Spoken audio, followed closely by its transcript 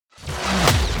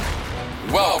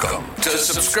to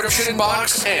Subscription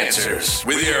Box Answers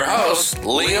with your host,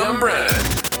 Liam Brennan.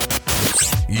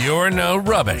 You're no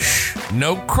rubbish,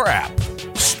 no crap.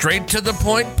 Straight to the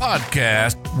point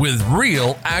podcast with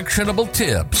real actionable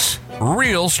tips,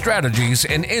 real strategies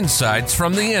and insights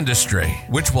from the industry,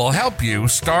 which will help you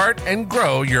start and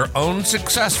grow your own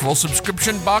successful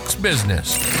subscription box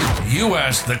business. You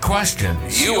ask the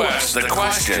questions. You ask the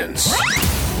questions.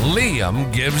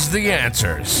 Liam gives the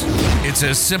answers. It's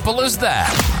as simple as that.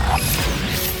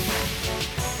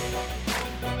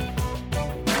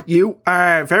 You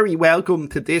are very welcome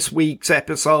to this week's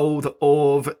episode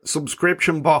of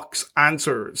Subscription Box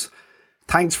Answers.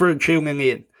 Thanks for tuning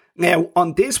in. Now,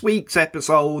 on this week's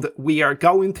episode, we are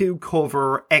going to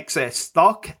cover excess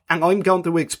stock, and I'm going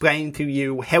to explain to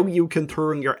you how you can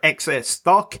turn your excess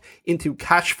stock into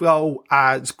cash flow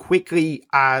as quickly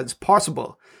as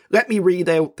possible. Let me read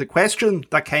out the question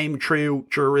that came through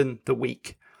during the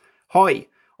week. Hi,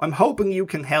 I'm hoping you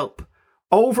can help.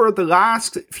 Over the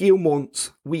last few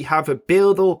months, we have a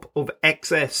build-up of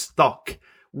excess stock.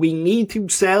 We need to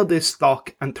sell this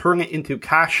stock and turn it into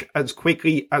cash as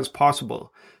quickly as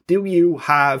possible. Do you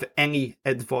have any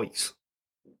advice?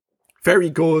 Very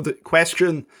good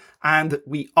question. And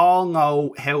we all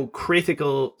know how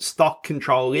critical stock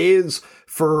control is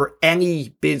for any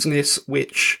business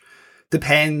which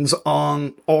depends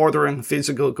on ordering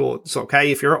physical goods,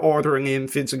 okay? If you're ordering in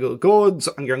physical goods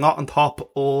and you're not on top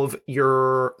of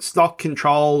your stock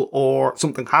control or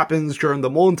something happens during the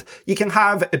month, you can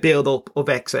have a build-up of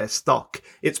excess stock.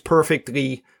 It's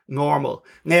perfectly normal.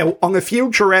 Now, on a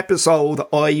future episode,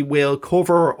 I will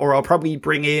cover, or I'll probably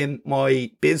bring in my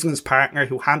business partner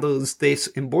who handles this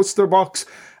in BusterBox,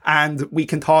 and we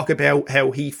can talk about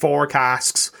how he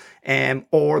forecasts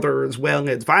orders well in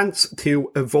advance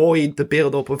to avoid the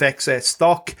build-up of excess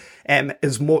stock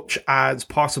as much as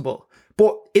possible.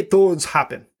 But it does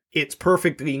happen. It's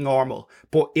perfectly normal.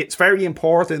 But it's very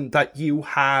important that you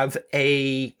have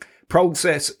a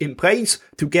process in place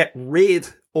to get rid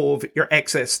of your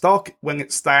excess stock when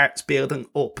it starts building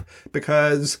up,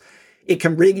 because it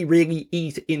can really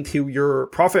eat into your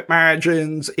profit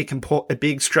margins. It can put a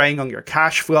big strain on your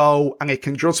cash flow, and it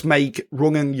can just make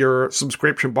running your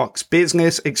subscription box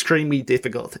business extremely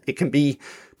difficult. It can be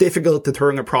difficult to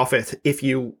turn a profit if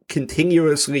you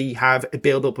continuously have a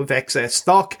buildup of excess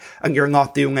stock and you're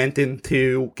not doing anything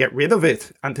to get rid of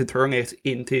it and to turn it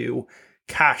into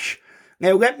cash.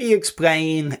 Now, let me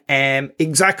explain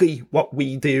exactly what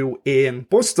we do in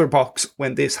BusterBox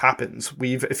when this happens.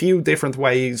 We've a few different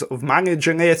ways of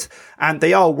managing it, and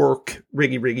they all work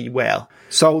really well.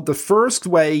 So the first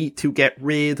way to get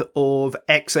rid of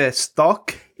excess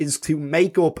stock is to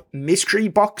make up mystery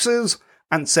boxes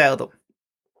and sell them.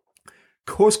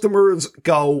 Customers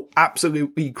go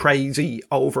absolutely crazy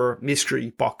over mystery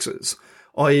boxes.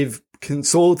 I've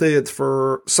consulted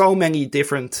for so many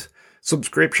different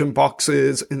subscription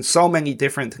boxes in so many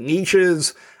different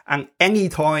niches, and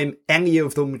anytime any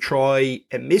of them try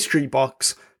a mystery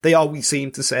box, they always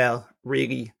seem to sell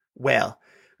really well.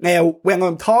 Now, when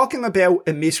I'm talking about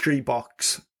a mystery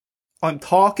box, I'm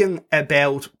talking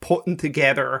about putting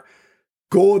together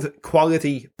good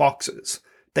quality boxes.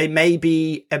 They may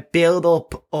be a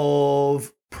build-up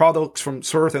of products from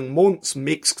certain months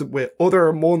mixed with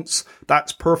other months.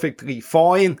 That's perfectly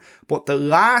fine. But the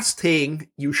last thing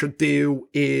you should do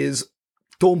is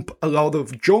dump a lot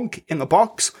of junk in a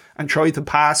box and try to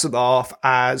pass it off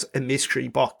as a mystery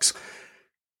box.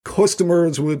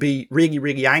 Customers will be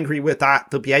really angry with that.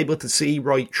 They'll be able to see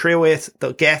right through it.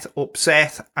 They'll get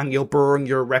upset and you'll burn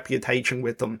your reputation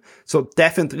with them. So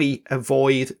definitely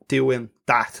avoid doing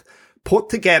that. Put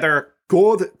together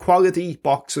good quality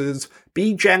boxes.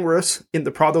 Be generous in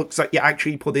the products that you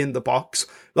actually put in the box.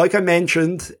 Like I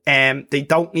mentioned, they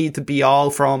don't need to be all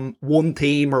from one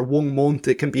theme or one month.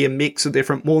 It can be a mix of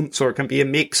different months, or it can be a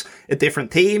mix of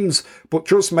different themes, but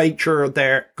just make sure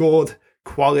they're good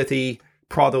quality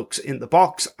products in the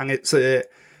box, and it's a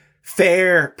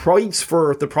fair price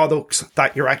for the products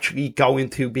that you're actually going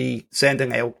to be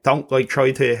sending out. Don't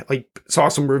I saw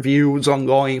some reviews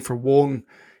online for one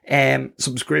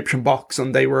subscription box,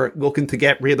 and they were looking to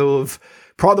get rid of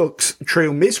products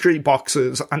through mystery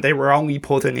boxes, and they were only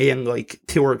putting in like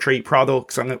 2 or 3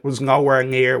 products, and it was nowhere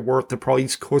near worth the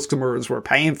price customers were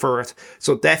paying for it.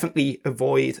 So definitely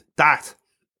avoid that.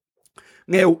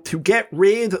 Now, to get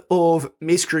rid of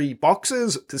mystery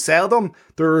boxes, to sell them,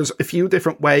 there's a few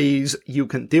different ways you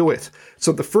can do it.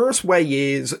 So the first way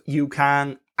is you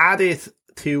can add it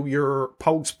to your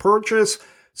post-purchase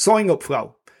sign-up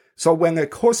flow. So when a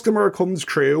customer comes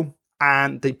through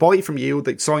and they buy from you,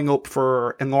 they sign up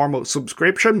for a normal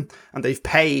subscription and they've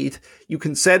paid, you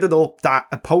can set it up that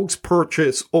a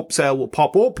post-purchase upsell will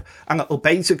pop up and it'll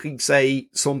basically say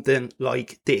something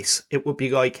like this. It would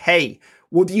be like, hey,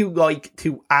 would you like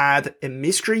to add a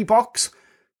mystery box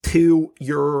to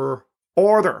your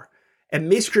order? A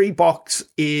mystery box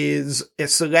is a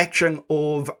selection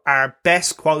of our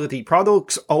best quality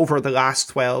products over the last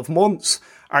 12 months.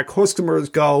 Our customers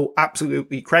go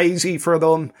absolutely crazy for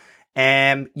them.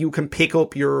 You can pick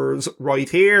up yours right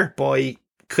here by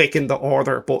clicking the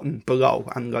order button below.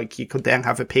 And like you could then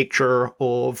have a picture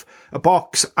of a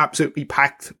box absolutely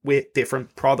packed with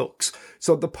different products.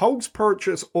 So the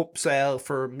post-purchase upsell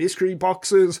for mystery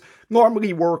boxes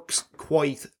normally works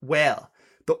quite well.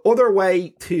 The other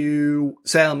way to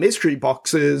sell mystery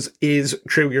boxes is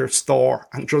through your store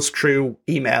and just through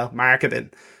email marketing.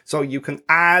 So you can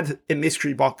add a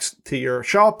mystery box to your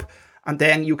shop and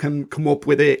then you can come up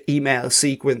with an email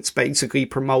sequence basically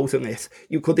promoting it.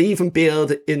 You could even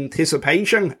build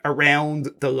anticipation around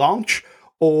the launch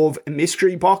of a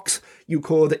mystery box. You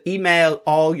could email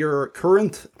all your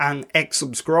current and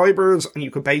ex-subscribers and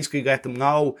you could basically let them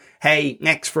know, hey,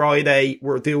 next Friday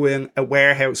we're doing a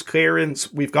warehouse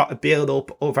clearance. We've got a build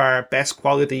up of our best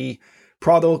quality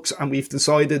products and we've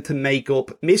decided to make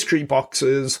up mystery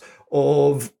boxes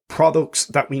of products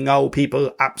that we know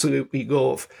people absolutely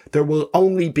love. There will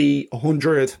only be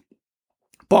 100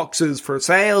 boxes for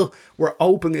sale. We're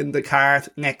opening the cart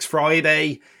next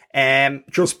Friday.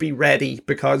 Just be ready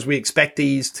because we expect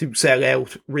these to sell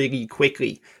out really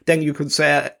quickly. Then you could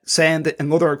send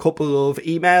another couple of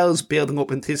emails building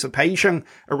up anticipation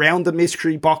around the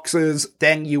mystery boxes.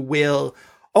 Then you will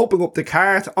open up the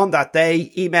cart on that day,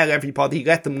 email everybody,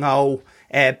 let them know,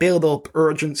 build up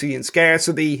urgency and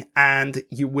scarcity, and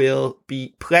you will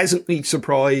be pleasantly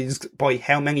surprised by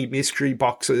how many mystery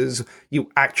boxes you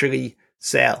actually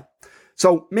sell.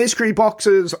 So mystery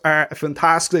boxes are a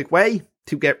fantastic way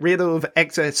to get rid of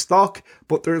excess stock,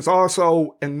 but there's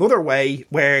also another way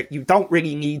where you don't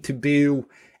really need to do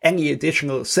any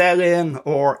additional selling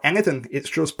or anything. It's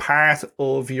just part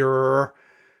of your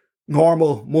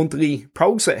normal monthly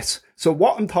process. So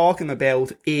what I'm talking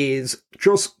about is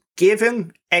just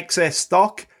giving excess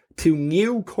stock to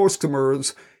new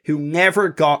customers who never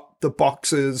got the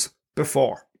boxes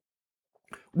before.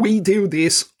 We do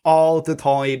this all the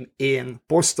time in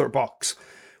BusterBox.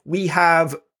 We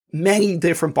have many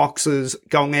different boxes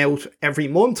going out every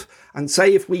month, and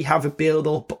say if we have a build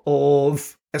up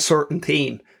of a certain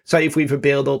theme, say if we have a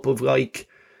build up of like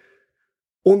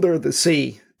Under the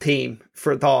Sea theme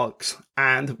for dogs,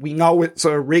 and we know it's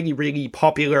a really, really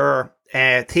popular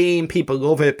theme, people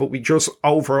love it, but we just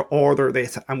over ordered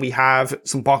it and we have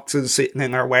some boxes sitting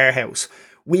in our warehouse.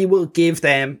 We will give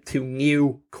them to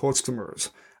new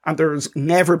customers, and there's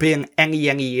never been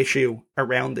any issue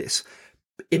around this.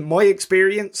 In my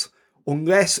experience,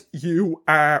 unless you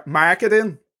are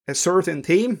marketing a certain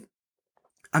theme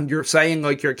and you're saying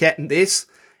like you're getting this,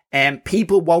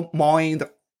 people won't mind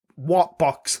what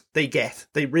box they get.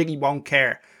 They really won't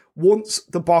care. Once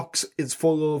the box is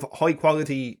full of high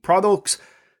quality products,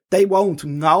 they won't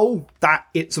know that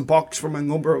it's a box from a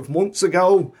number of months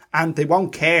ago, and they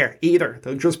won't care either.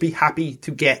 They'll just be happy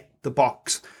to get the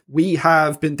box. We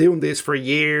have been doing this for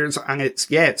years and it's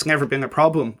never been a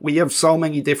problem. We have so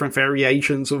many different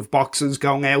variations of boxes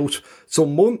going out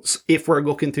some months if we're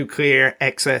looking to clear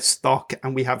excess stock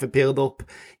and we have a build up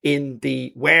in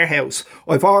the warehouse.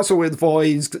 I've also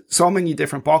advised so many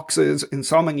different boxes in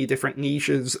so many different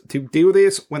niches to do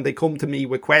this when they come to me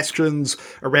with questions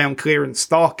around clearing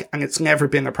stock, and it's never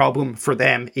been a problem for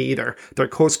them either. Their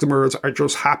customers are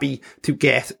just happy to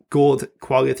get good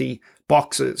quality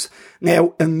boxes.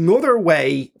 Now, another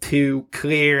way to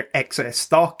clear excess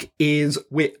stock is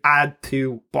with add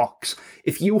to box.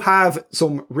 If you have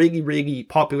some really, really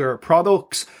popular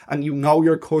products and you know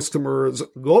your customers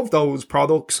love those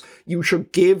products, you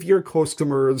should give your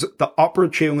customers the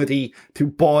opportunity to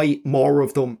buy more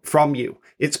of them from you.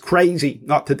 It's crazy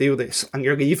not to do this, and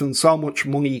you're leaving so much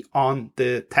money on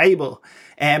the table.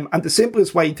 And the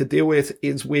simplest way to do it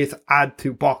is with add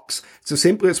to box. It's the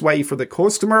simplest way for the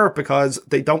customer because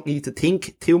they don't need to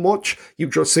think too much. You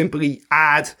just simply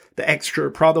add the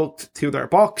extra product to their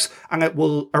box and it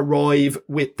will arrive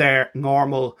with their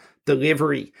normal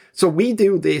delivery. So we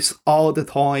do this all the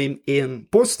time in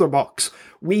BusterBox.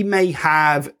 We may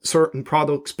have certain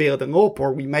products building up,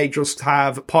 or we may just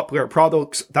have popular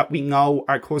products that we know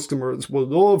our customers will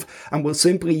love, and we'll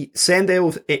simply send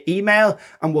out an email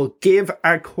and we'll give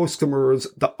our customers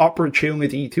the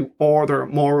opportunity to order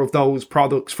more of those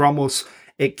products from us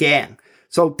again.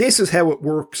 So this is how it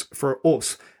works for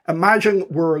us. Imagine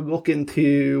we're looking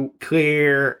to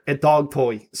clear a dog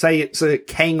toy. Say it's a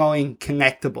canine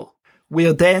connectable.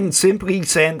 We'll then simply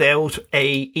send out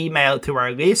a email to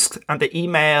our list, and the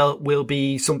email will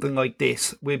be something like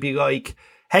this. We'll be like,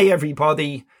 hey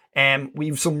everybody,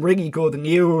 we've some really good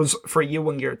news for you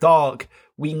and your dog.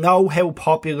 We know how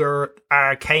popular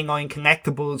our canine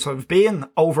connectables have been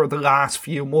over the last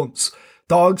few months.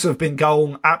 Dogs have been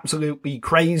going absolutely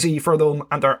crazy for them,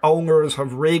 and their owners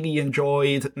have really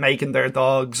enjoyed making their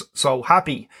dogs so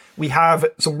happy. We have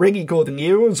some really good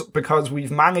news because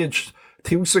we've managed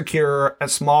to secure a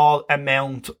small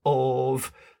amount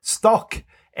of stock.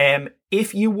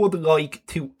 If you would like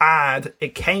to add a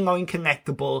canine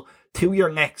connectable to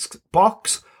your next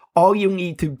box, all you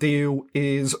need to do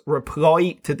is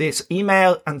reply to this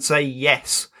email and say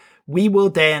yes. We will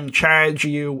then charge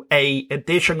you a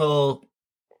additional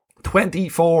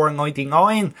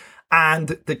 $24.99, and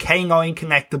the canine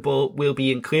connectable will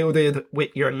be included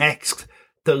with your next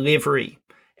delivery.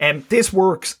 This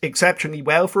works exceptionally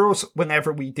well for us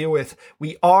whenever we do it.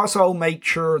 We also make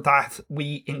sure that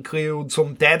we include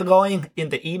some deadline in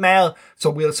the email.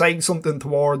 So we'll say something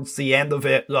towards the end of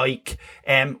it like,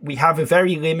 we have a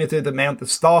very limited amount of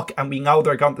stock and we know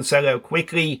they're going to sell out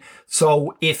quickly.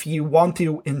 So if you want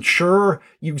to ensure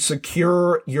you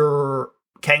secure your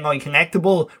canine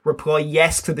connectable, reply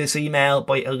yes to this email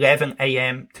by 11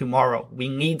 a.m. tomorrow. We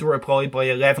need to reply by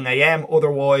 11 a.m.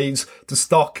 otherwise the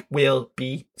stock will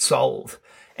be sold.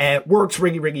 It works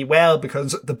really, really well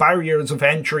because the barriers of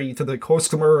entry to the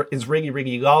customer is really,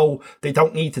 really low. They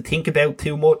don't need to think about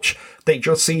too much. They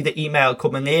just see the email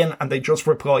coming in and they just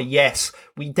reply yes.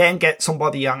 We then get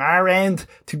somebody on our end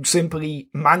to simply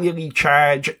manually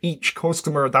charge each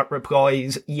customer that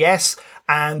replies yes,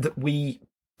 and we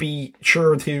be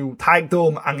sure to tag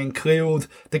them and include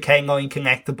the canine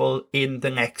connectable in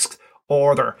the next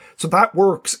order. So that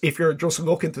works if you're just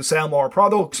looking to sell more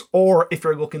products or if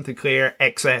you're looking to clear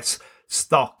excess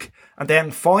stock. And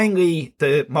then finally,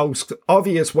 the most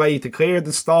obvious way to clear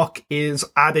the stock is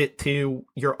add it to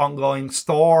your online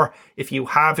store. If you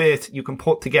have it, you can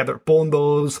put together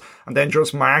bundles and then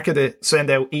just market it, send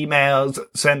out emails,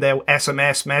 send out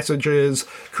SMS messages,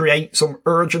 create some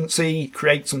urgency,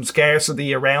 create some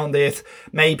scarcity around it.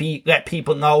 Maybe let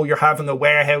people know you're having a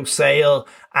warehouse sale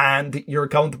and you're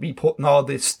going to be putting all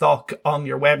this stock on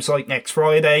your website next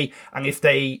Friday. And if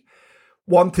they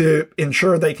want to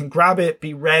ensure they can grab it,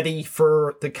 be ready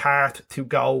for the cart to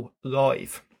go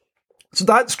live. So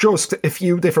that's just a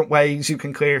few different ways you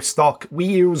can clear stock. We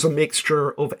use a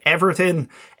mixture of everything,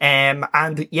 and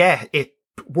yeah, it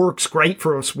works great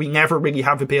for us. We never really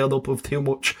have a build up of too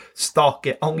much stock.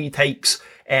 It only takes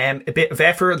a bit of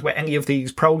effort with any of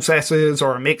these processes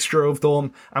or a mixture of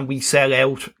them, and we sell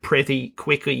out pretty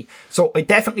quickly. So I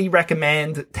definitely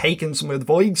recommend taking some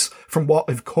advice from what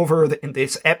I've covered in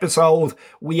this episode.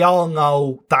 We all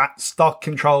know that stock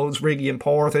control is really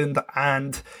important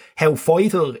and how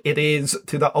vital it is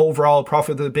to the overall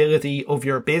profitability of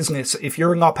your business. If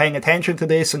you're not paying attention to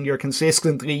this and you're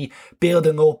consistently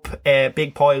building up a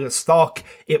big pile of stock,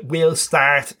 it will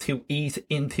start to eat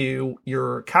into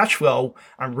your cash flow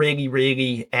and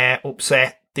really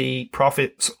upset the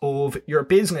profits of your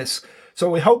business.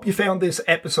 So I hope you found this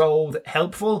episode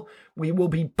helpful. We will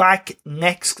be back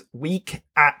next week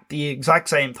at the exact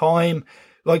same time.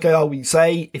 Like I always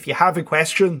say, if you have a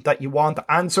question that you want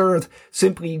answered,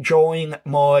 simply join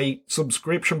my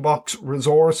Subscription Box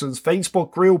Resources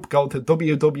Facebook group. Go to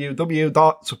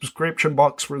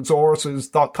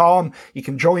www.subscriptionboxresources.com. You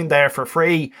can join there for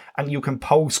free and you can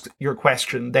post your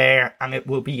question there and it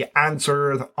will be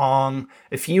answered on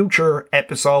a future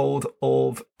episode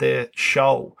of the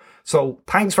show. So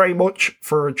thanks very much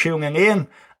for tuning in,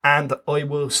 and I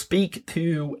will speak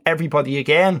to everybody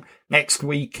again next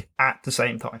week at the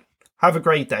same time. Have a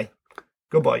great day.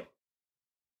 Goodbye.